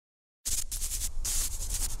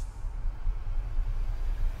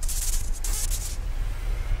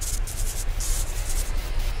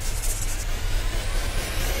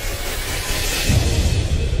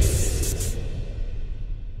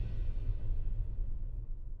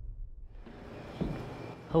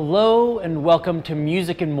Hello and welcome to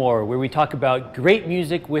Music and More, where we talk about great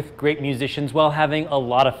music with great musicians while having a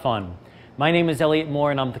lot of fun. My name is Elliot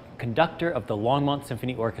Moore and I'm the conductor of the Longmont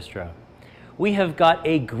Symphony Orchestra. We have got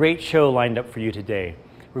a great show lined up for you today.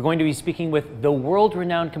 We're going to be speaking with the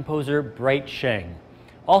world-renowned composer Bright Sheng.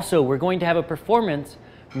 Also, we're going to have a performance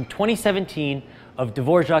from 2017 of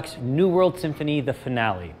Dvorak's New World Symphony, the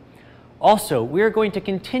finale. Also, we're going to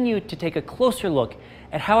continue to take a closer look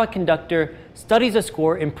at how a conductor studies a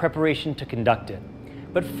score in preparation to conduct it.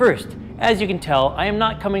 But first, as you can tell, I am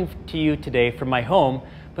not coming to you today from my home,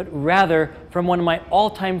 but rather from one of my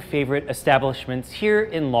all-time favorite establishments here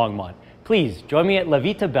in Longmont. Please join me at La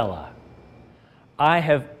Vita Bella. I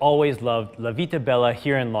have always loved La Vita Bella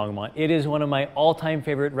here in Longmont. It is one of my all-time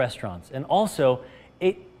favorite restaurants, and also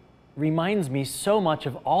it reminds me so much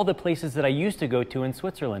of all the places that I used to go to in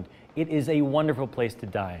Switzerland. It is a wonderful place to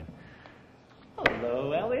dine.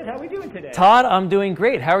 Hello, Elliot. How are we doing today? Todd, I'm doing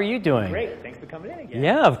great. How are you doing? Great. Thanks for coming in again.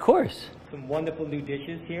 Yeah, of course. Some wonderful new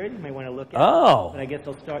dishes here you may want to look at. Oh. And I guess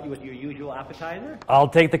I'll start you with your usual appetizer. I'll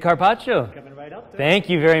take the carpaccio. Coming right up, sir. Thank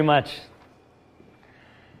you very much.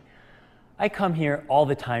 I come here all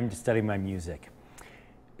the time to study my music.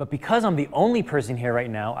 But because I'm the only person here right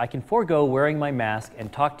now, I can forego wearing my mask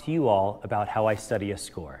and talk to you all about how I study a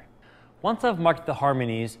score. Once I've marked the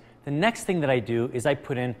harmonies, the next thing that I do is I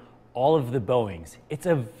put in all of the bowings. It's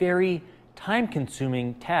a very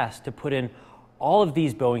time-consuming task to put in all of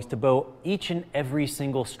these bowings, to bow each and every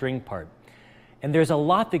single string part. And there's a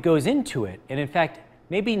lot that goes into it. And in fact,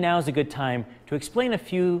 maybe now's a good time to explain a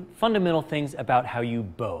few fundamental things about how you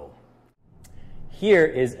bow. Here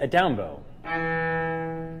is a down bow.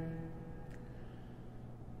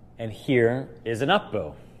 And here is an up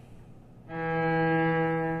bow.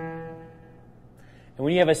 And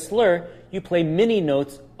when you have a slur, you play mini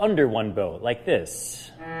notes under one bow, like this.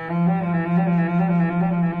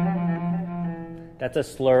 That's a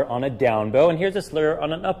slur on a down bow, and here's a slur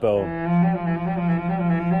on an up bow.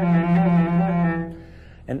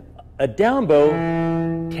 And a down bow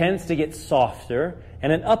tends to get softer,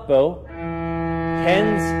 and an up bow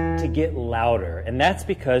tends to get louder. And that's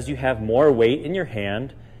because you have more weight in your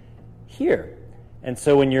hand here. And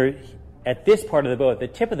so when you're at this part of the bow, at the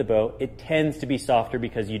tip of the bow, it tends to be softer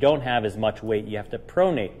because you don't have as much weight. You have to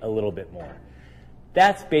pronate a little bit more.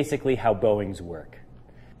 That's basically how bowings work.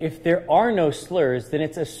 If there are no slurs, then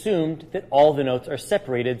it's assumed that all the notes are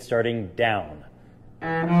separated starting down.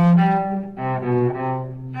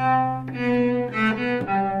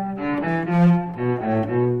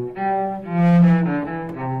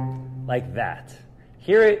 Like that.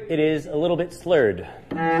 Here it is a little bit slurred.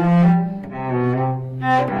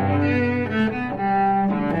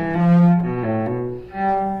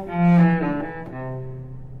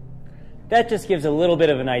 That just gives a little bit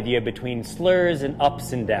of an idea between slurs and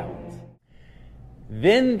ups and downs.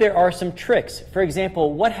 Then there are some tricks. For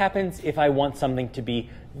example, what happens if I want something to be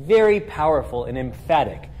very powerful and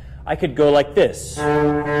emphatic? I could go like this.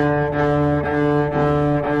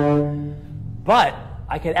 But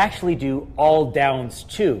I could actually do all downs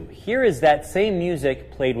too. Here is that same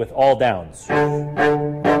music played with all downs.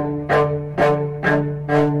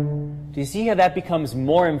 Do you see how that becomes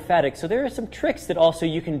more emphatic? So there are some tricks that also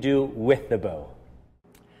you can do with the bow.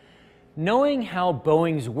 Knowing how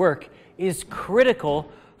bowings work is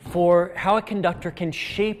critical for how a conductor can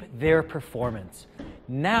shape their performance.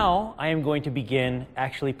 Now I am going to begin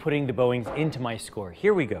actually putting the bowings into my score.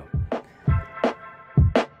 Here we go.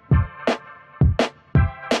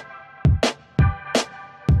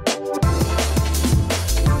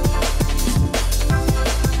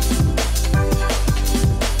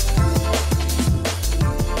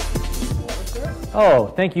 Oh,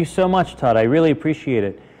 thank you so much, Todd. I really appreciate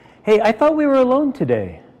it. Hey, I thought we were alone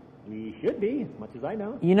today. We should be, as much as I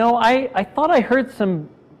know. You know, I thought I heard some,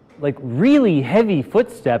 like, really heavy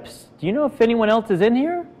footsteps. Do you know if anyone else is in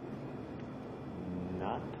here?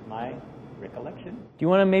 Not my recollection. Do you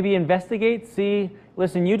want to maybe investigate, see?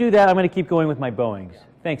 Listen, you do that. I'm going to keep going with my bowings.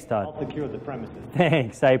 Thanks, Todd. I'll secure the premises.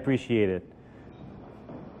 Thanks. I appreciate it.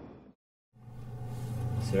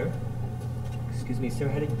 Sir? Excuse me, sir,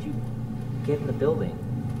 how did you get in the building?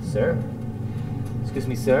 Sir? Excuse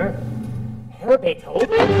me, sir? Herr Beethoven?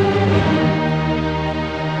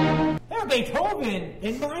 Herr Beethoven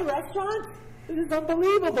in my restaurant? This is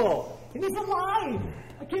unbelievable. And he's alive.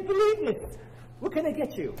 I can't believe this. What can I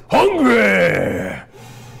get you? Hungry!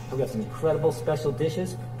 We've got some incredible special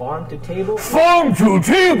dishes, farm to table. Farm to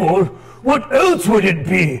table? What else would it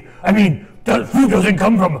be? I mean, that food doesn't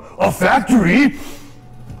come from a factory.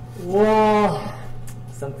 Well,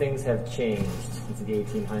 some things have changed since the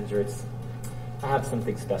 1800s. I have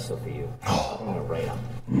something special for you. I'm gonna write up.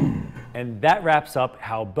 And that wraps up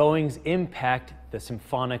how bowings impact the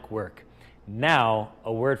symphonic work. Now,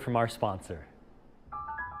 a word from our sponsor.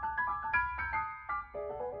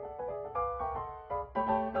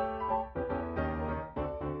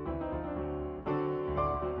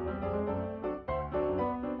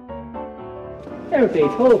 Herr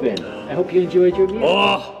Beethoven, I hope you enjoyed your meal.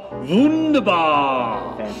 Oh,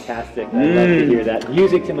 wunderbar! Fantastic. I love to hear that.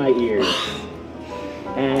 Music to my ears.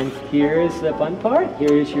 And here's the fun part.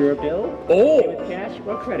 Here is your bill. Oh. With cash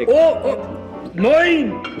or credit Oh, card. oh,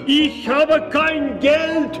 nein, ich habe kein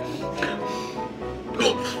Geld.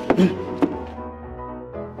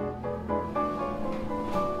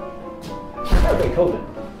 Herr Beethoven,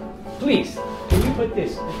 please, can you put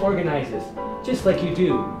this and organize this just like you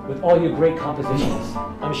do with all your great compositions?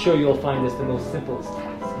 I'm sure you'll find this the most simplest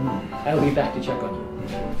task. I'll be back to check on you.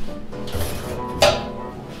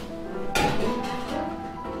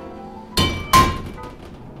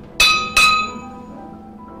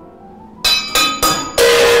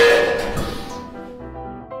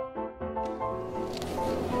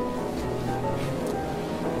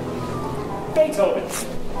 Beethoven,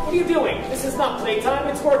 what are you doing? This is not playtime,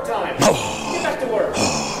 it's work time. Get back to work.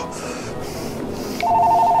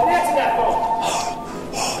 And answer that phone.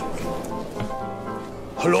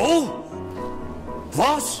 Hello?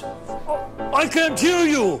 Was? I can't hear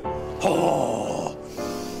you. Oh.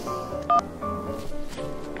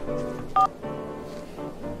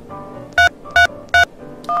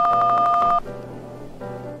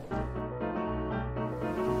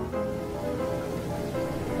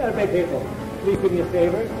 Gotta pay people. Please do me a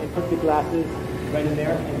favor and put the glasses right in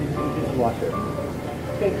there and into the dishwasher.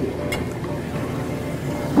 Thank you.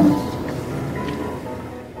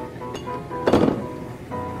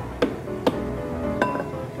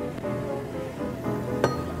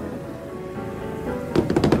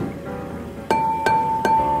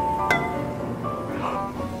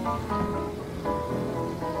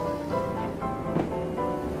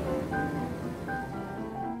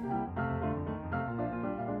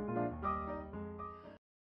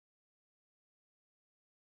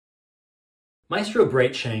 Maestro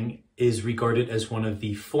Bright Sheng is regarded as one of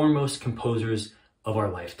the foremost composers of our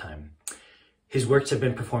lifetime. His works have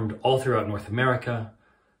been performed all throughout North America,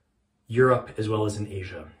 Europe, as well as in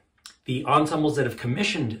Asia. The ensembles that have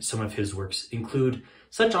commissioned some of his works include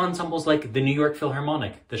such ensembles like the New York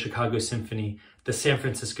Philharmonic, the Chicago Symphony, the San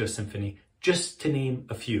Francisco Symphony, just to name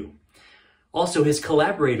a few. Also, his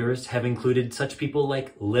collaborators have included such people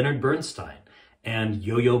like Leonard Bernstein and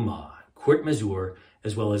Yo-Yo Ma, Kurt Masur,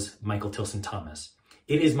 as well as Michael Tilson Thomas.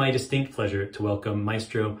 It is my distinct pleasure to welcome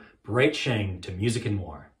Maestro Bright Sheng to Music and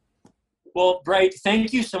More. Well, Bright,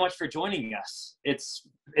 thank you so much for joining us. It's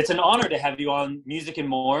an honor to have you on Music and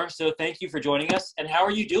More, so thank you for joining us. And how are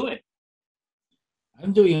you doing?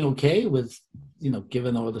 I'm doing okay with,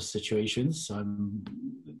 given all the situations.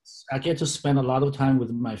 I get to spend a lot of time with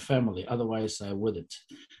my family, otherwise I wouldn't.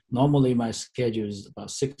 Normally my schedule is about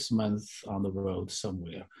 6 months on the road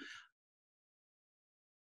somewhere.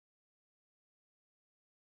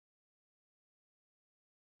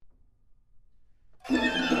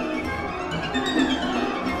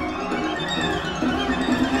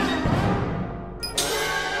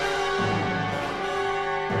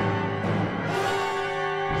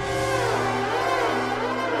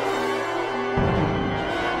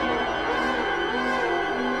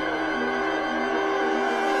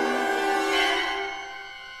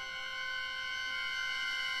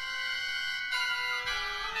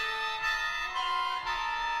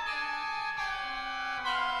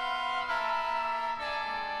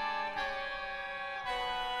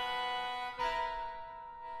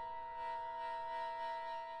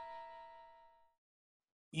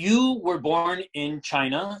 You were born in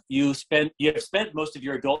China. You have spent most of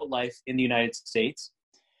your adult life in the United States.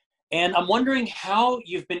 And I'm wondering how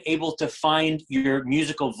you've been able to find your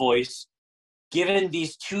musical voice given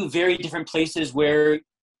these two very different places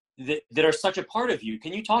that are such a part of you.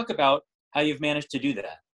 Can you talk about how you've managed to do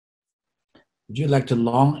that? Would you like the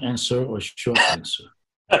long answer or short answer?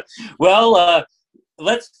 Well,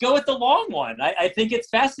 let's go with the long one. I think it's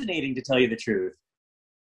fascinating, to tell you the truth.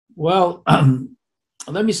 Well,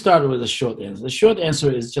 let me start with the short answer. The short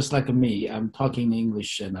answer is just like me. I'm talking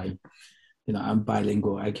English and I'm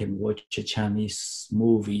bilingual. I can watch a Chinese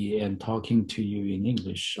movie and talking to you in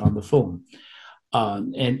English on the phone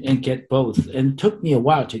and get both. And it took me a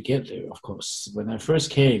while to get there, of course. When I first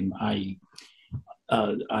came, I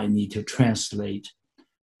need to translate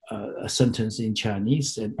a sentence in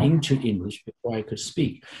Chinese and into English before I could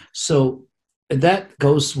speak. So that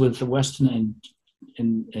goes with the Western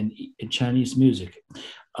in Chinese music.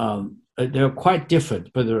 They're quite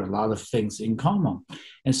different, but there are a lot of things in common.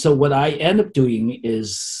 And so what I end up doing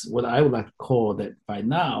is what I would like to call that by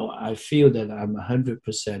now, I feel that I'm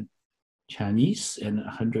 100% Chinese and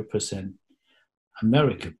 100%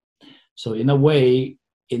 American. So in a way,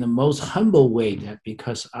 in the most humble way, that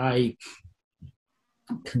because I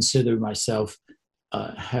consider myself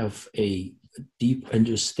have a deep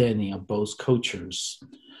understanding of both cultures,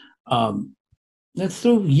 and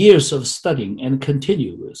through years of studying and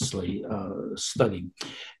continuously studying,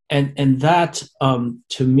 and that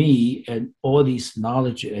to me, and all these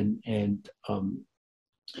knowledge and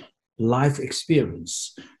life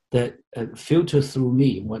experience that filter through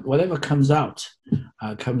me, whatever comes out,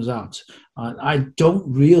 comes out. I don't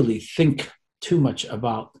really think too much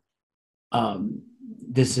about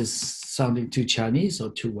this is sounding too Chinese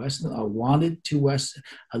or too Western. I want it too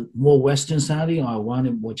more Western sounding, or I want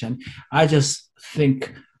it more Chinese. I just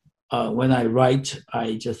think when I write,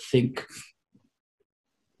 I just think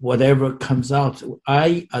whatever comes out.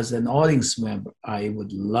 I, as an audience member, I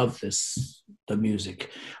would love the music.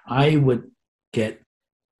 I would get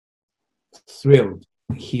thrilled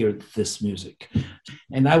to hear this music.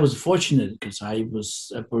 And I was fortunate because I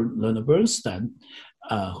was Leonard Bernstein,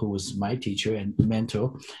 who was my teacher and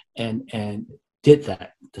mentor, and did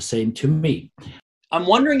that the same to me. I'm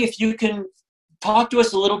wondering if you can talk to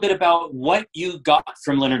us a little bit about what you got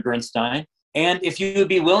from Leonard Bernstein, and if you would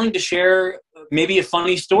be willing to share maybe a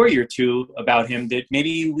funny story or two about him that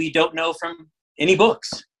maybe we don't know from any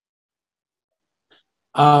books.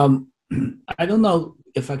 I don't know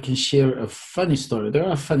if I can share a funny story. There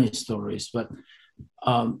are funny stories, but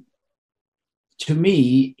to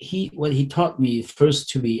me, what he taught me first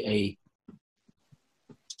to be a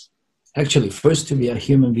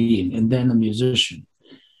human being, and then a musician.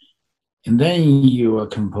 And then you're a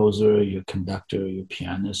composer, you're a conductor, you're a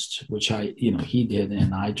pianist, which he did,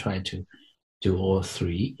 and I tried to do all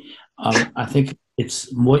three. I think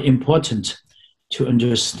it's more important to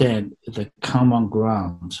understand the common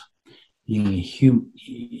ground being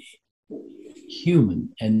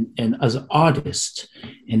human and as an artist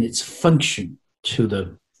and its function to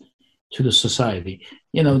the society.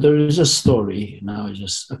 There is a story now, it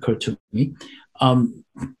just occurred to me. I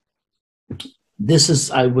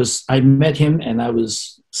met him and I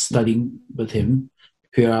was studying with him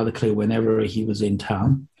periodically whenever he was in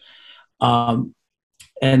town. And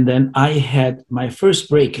then I had my first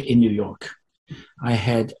break in New York. I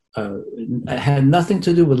had nothing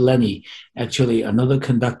to do with Lenny. Actually, another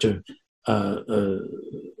conductor,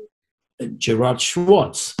 Gerard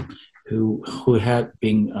Schwartz, who had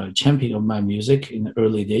been a champion of my music in the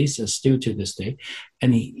early days and still to this day.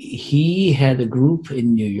 And he had a group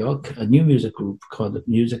in New York, a new music group called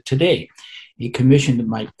Music Today. He commissioned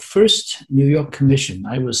my first New York commission.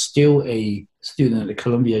 I was still a student at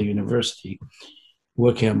Columbia University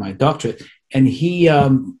working on my doctorate. And he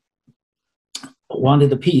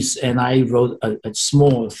wanted a piece, and I wrote a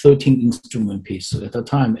small 13-instrument piece. So at the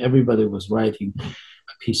time, everybody was writing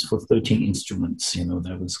piece for 13 instruments.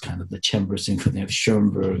 That was kind of the chamber symphony of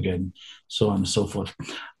Schoenberg and so on and so forth.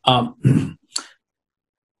 I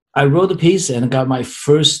wrote a piece and got my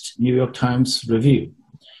first New York Times review,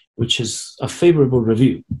 which is a favorable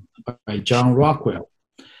review by John Rockwell.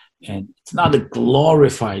 And it's not a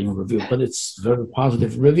glorifying review, but it's a very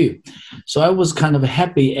positive review. So I was kind of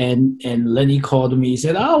happy, and Lenny called me. He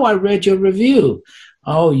said, "Oh, I read your review.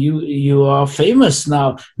 Oh, you are famous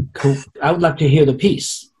now. Cool. I would like to hear the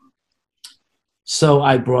piece." So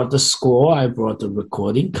I brought the score, I brought the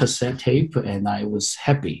recording cassette tape, and I was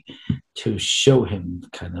happy to show him,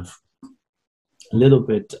 kind of a little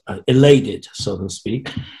bit elated, so to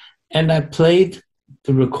speak. And I played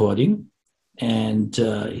the recording, and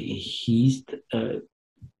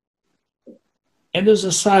and there's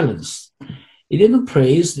a silence. He didn't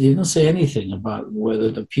praise, he didn't say anything about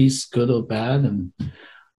whether the piece good or bad. And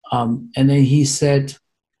then he said,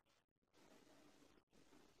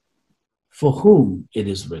 "For whom it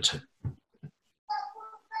is written."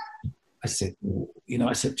 I said,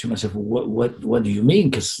 I said to myself, what do you mean?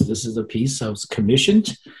 Because this is a piece I was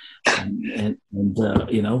commissioned. And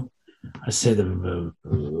I said, I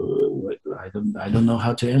don't know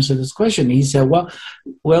how to answer this question. He said,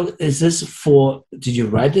 well, is this did you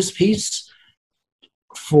write this piece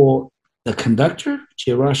for the conductor,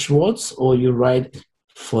 Gerard Schwartz, or you write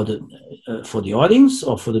for the audience,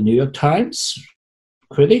 or for the New York Times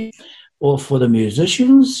critic, or for the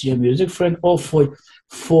musicians, your music friend, or for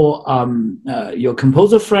your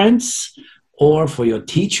composer friends, or for your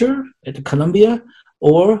teacher at Columbia,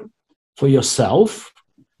 or for yourself,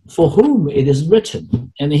 for whom it is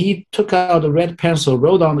written. And he took out a red pencil,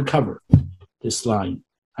 wrote on the cover this line.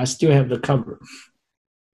 I still have the cover.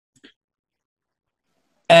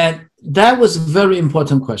 And that was a very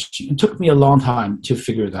important question. It took me a long time to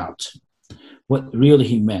figure it out, what really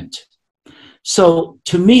he meant. So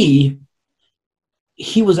to me,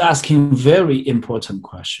 he was asking a very important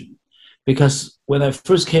question, because when I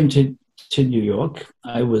first came to New York,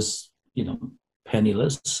 I was,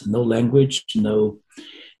 penniless, no language, no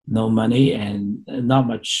money, and not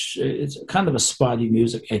much. It's kind of a spotty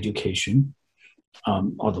music education.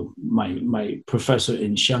 Although my professor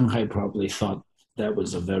in Shanghai probably thought that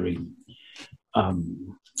was a very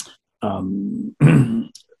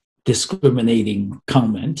discriminating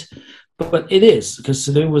comment. But it is, because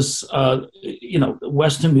there was,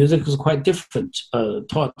 Western music was quite different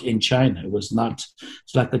taught in China. It was not,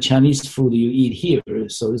 it's like the Chinese food you eat here,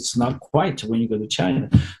 so it's not quite when you go to China.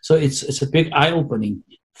 So it's a big eye-opening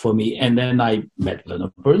for me. And then I met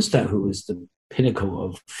Leonard Bernstein, who is the pinnacle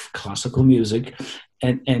of classical music,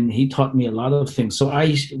 and he taught me a lot of things. So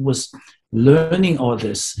I was learning all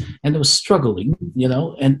this, and I was struggling,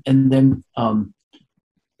 and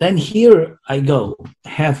then here I go,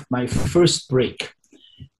 have my first break.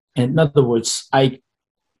 In other words,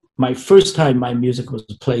 my first time my music was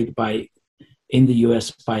played in the US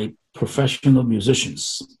by professional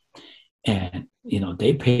musicians. And,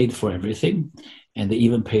 they paid for everything, and they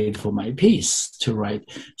even paid for my piece to write.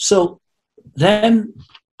 So then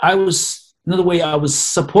I was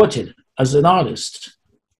supported as an artist.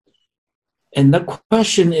 And the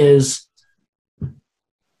question is,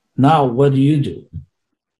 now what do you do?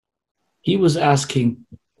 He was asking,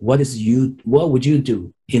 what would you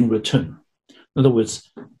do in return? In other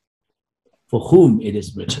words, for whom it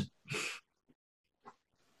is written.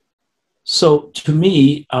 So to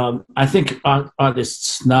me, I think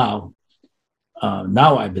artists now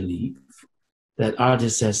I believe that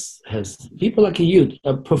artists has people like you,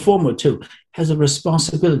 a performer too, has a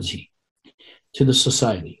responsibility to the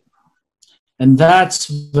society. And that's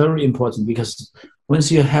very important, because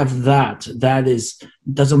once you have that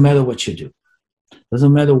doesn't matter what you do.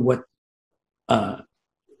 Doesn't matter what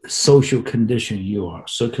social condition you are,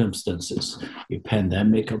 circumstances, your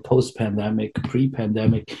pandemic or post-pandemic,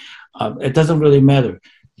 pre-pandemic, it doesn't really matter.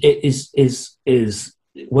 It is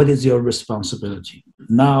what is your responsibility?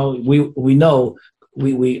 Now we know,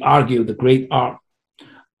 we argue the great art,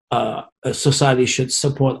 society should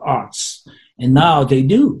support arts. And now they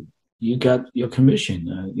do. You got your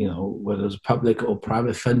commission, whether it's public or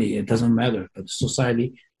private funding, it doesn't matter, but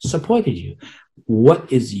society supported you.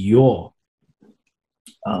 What is your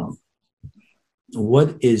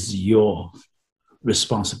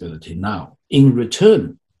responsibility now in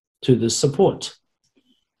return to the support?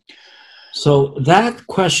 So that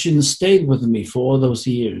question stayed with me for all those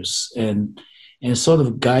years, and sort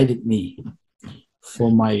of guided me for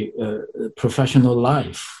my professional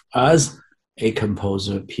life as a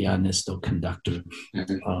composer, pianist, or conductor.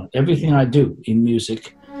 Everything I do in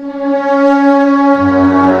music.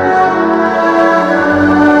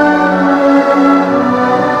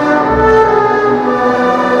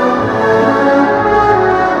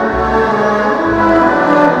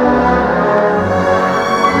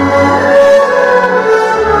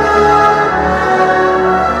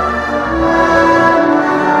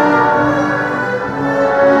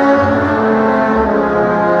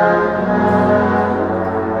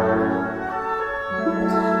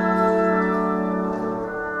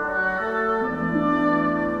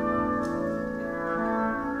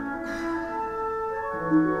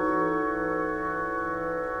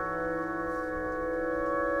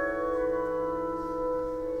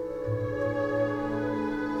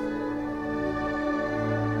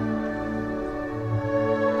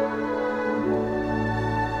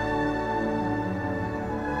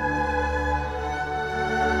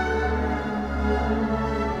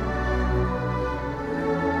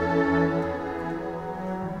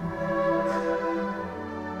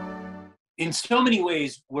 In so many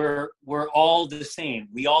ways, we're all the same.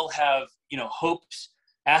 We all have, hopes,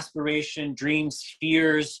 aspiration, dreams,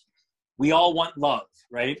 fears. We all want love,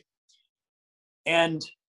 right? And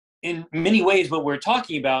in many ways, what we're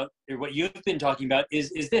talking about, or what you've been talking about,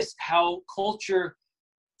 is this: how culture,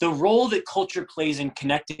 the role that culture plays in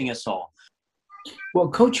connecting us all. Well,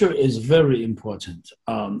 culture is very important.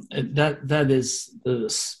 That is the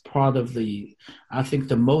part of I think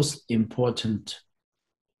the most important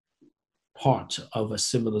part of a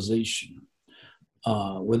civilization.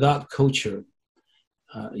 Without culture,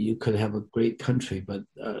 you could have a great country, but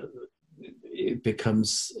it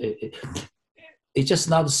becomes, it's just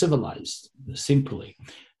not civilized, simply.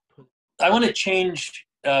 I want to change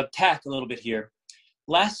tack a little bit here.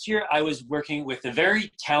 Last year, I was working with a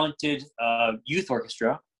very talented youth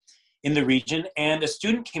orchestra in the region, and a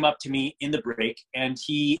student came up to me in the break, and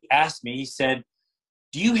he asked me, he said,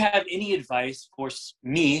 do you have any advice for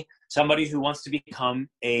me, somebody who wants to become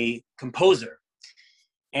a composer?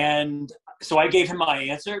 And so I gave him my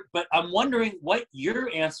answer, but I'm wondering what your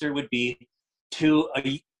answer would be to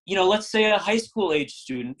a, let's say a high school age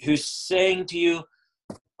student who's saying to you,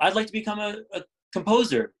 I'd like to become a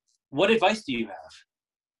composer. What advice do you have?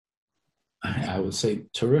 I would say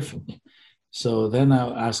terrific. So then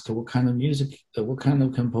I'll ask, what kind of music, what kind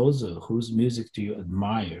of composer, whose music do you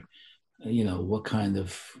admire? What kind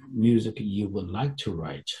of music you would like to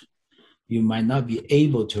write. You might not be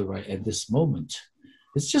able to write at this moment.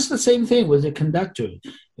 It's just the same thing with a conductor,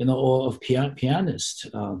 or a pianist.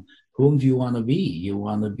 Whom do you want to be? You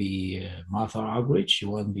want to be Martha Argerich? You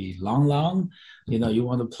want to be Lang Lang? You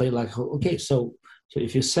want to play like, okay, so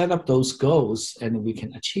if you set up those goals and we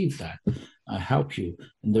can achieve that, I help you.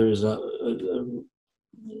 And there is a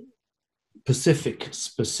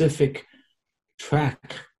specific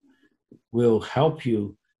track will help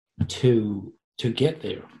you to get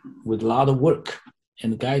there with a lot of work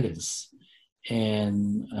and guidance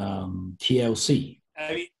and TLC.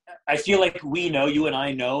 I feel like we know, you and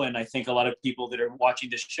I know, and I think a lot of people that are watching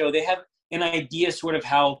this show, they have an idea sort of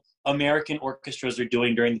how American orchestras are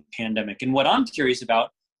doing during the pandemic. And what I'm curious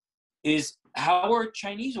about is, how are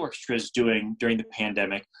Chinese orchestras doing during the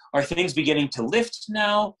pandemic? Are things beginning to lift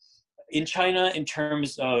now in China in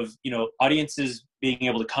terms of, audiences being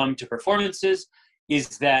able to come to performances?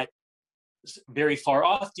 Is that very far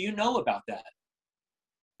off? Do you know about that?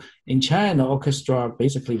 In China, orchestra are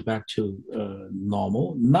basically back to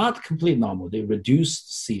normal, not complete normal. They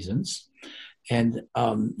reduced seasons. And,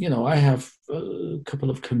 I have a couple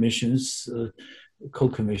of commissions,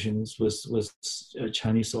 co-commissions with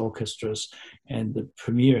Chinese orchestras, and the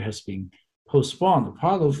premiere has been postponed.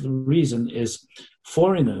 Part of the reason is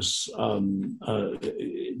foreigners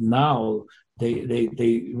now,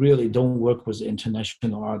 they really don't work with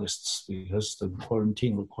international artists because the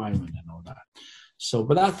quarantine requirement and all that. So,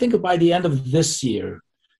 but I think by the end of this year,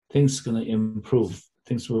 things are going to improve.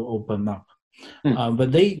 Things will open up.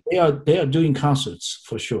 But they are doing concerts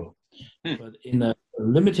for sure, but in a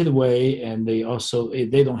limited way, and they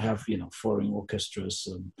don't have foreign orchestras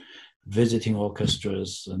and visiting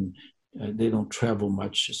orchestras, and they don't travel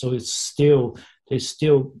much. So they're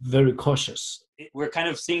still very cautious. We're kind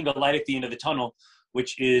of seeing the light at the end of the tunnel,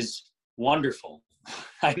 which is wonderful.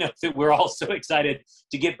 I know that we're all so excited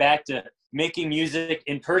to get back to making music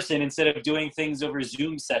in person instead of doing things over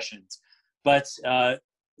Zoom sessions. But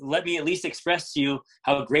let me at least express to you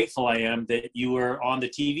how grateful I am that you were on the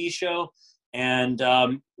TV show, and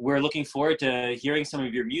we're looking forward to hearing some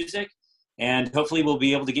of your music, and hopefully we'll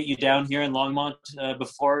be able to get you down here in Longmont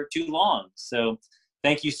before too long. So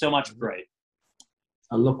thank you so much, Bright.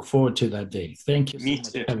 I look forward to that day. Thank you so Me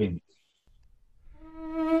much too. for having me.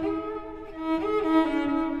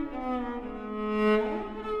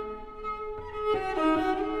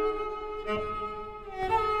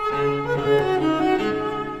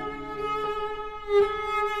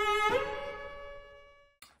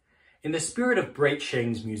 In the spirit of Bright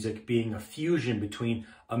Sheng's music being a fusion between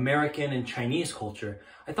American and Chinese culture,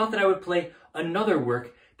 I thought that I would play another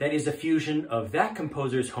work that is a fusion of that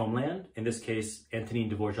composer's homeland, in this case,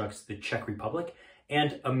 Antonín Dvorak's The Czech Republic,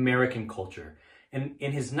 and American culture. And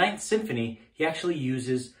in his Ninth Symphony, he actually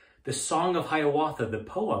uses the Song of Hiawatha, the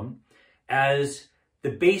poem, as the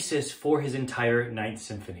basis for his entire Ninth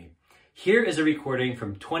Symphony. Here is a recording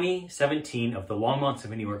from 2017 of the Longmont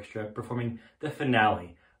Symphony Orchestra performing the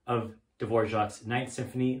finale of Dvorak's Ninth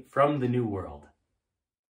Symphony from the New World.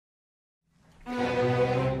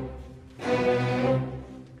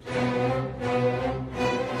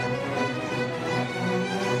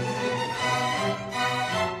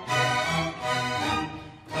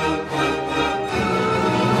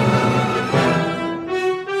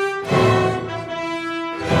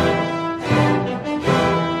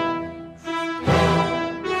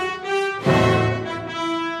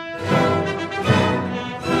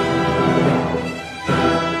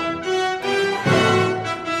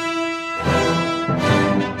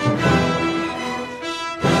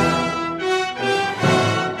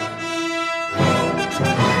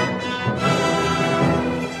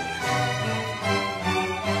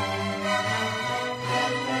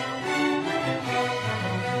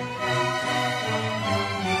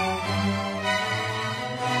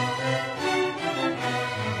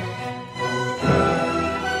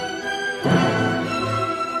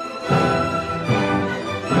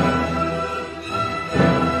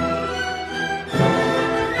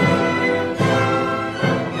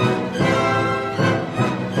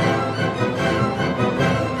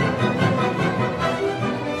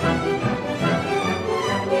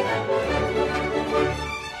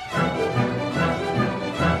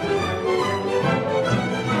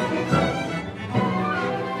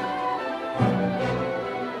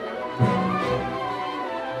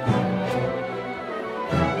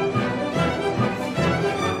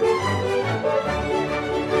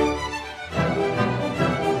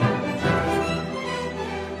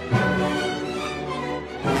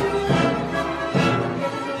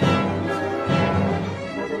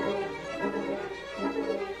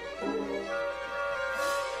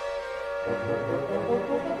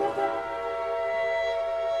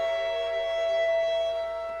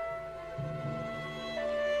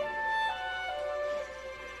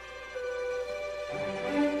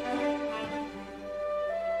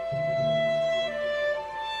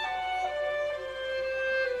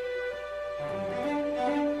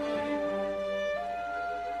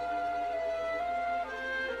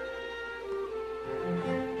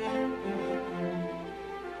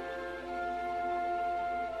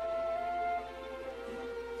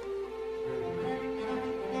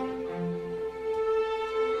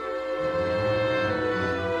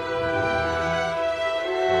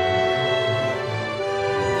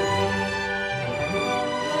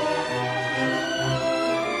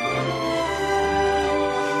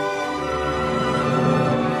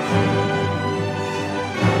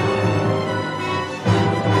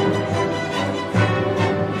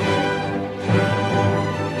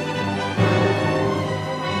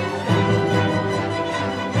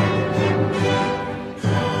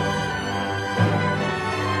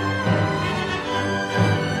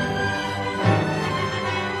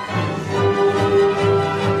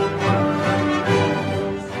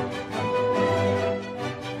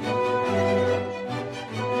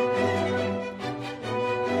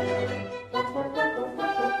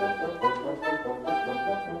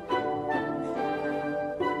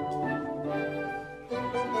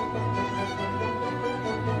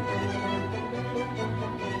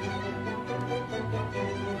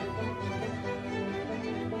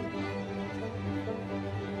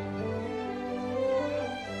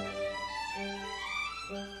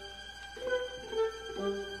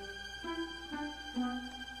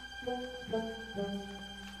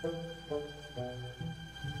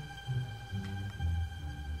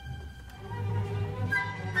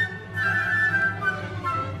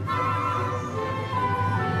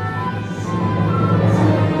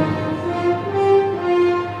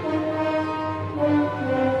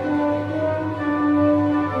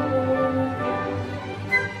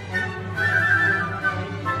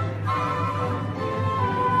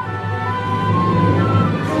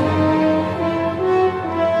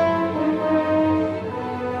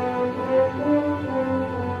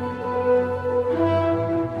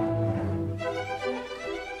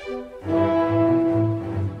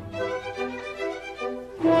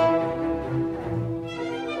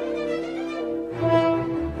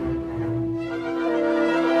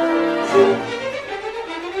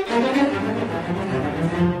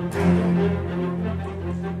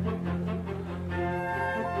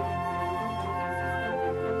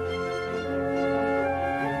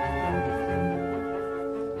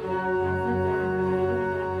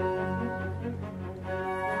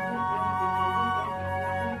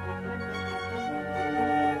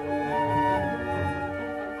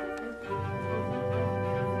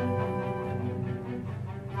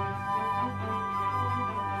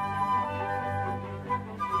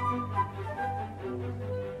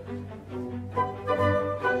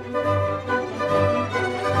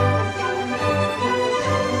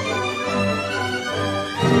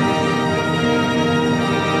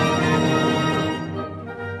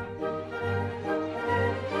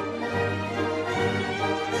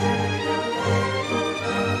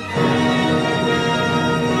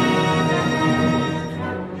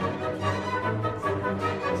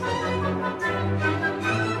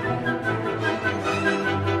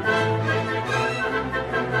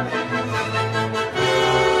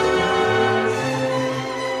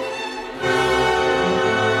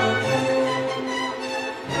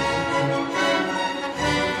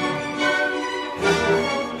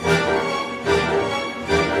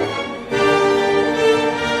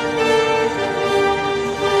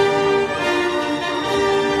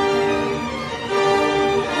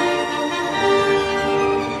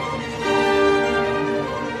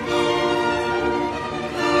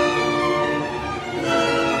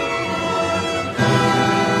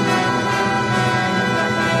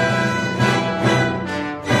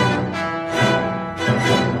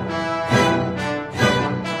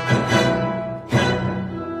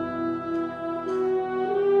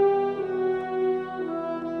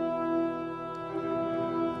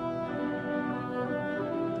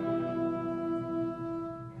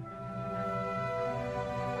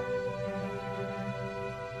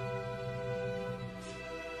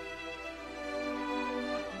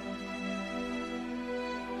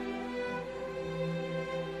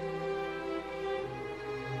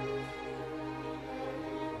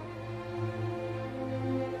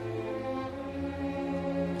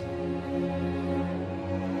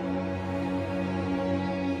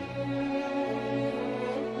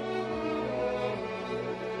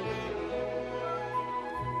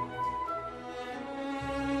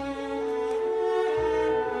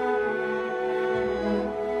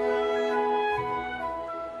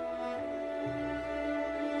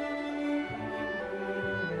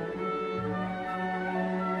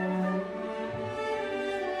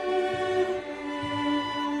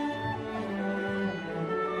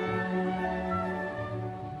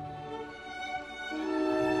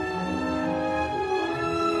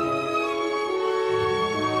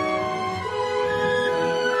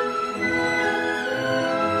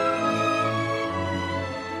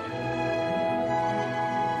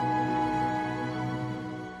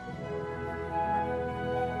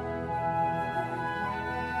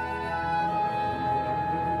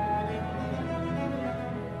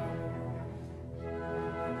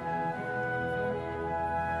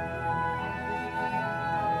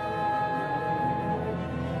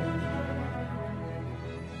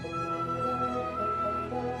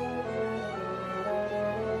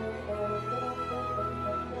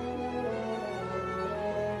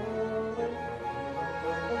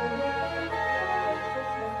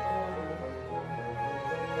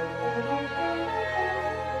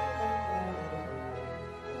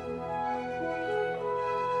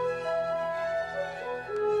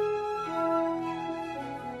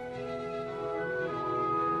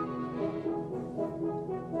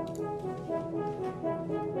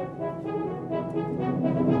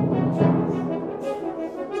 Thank you.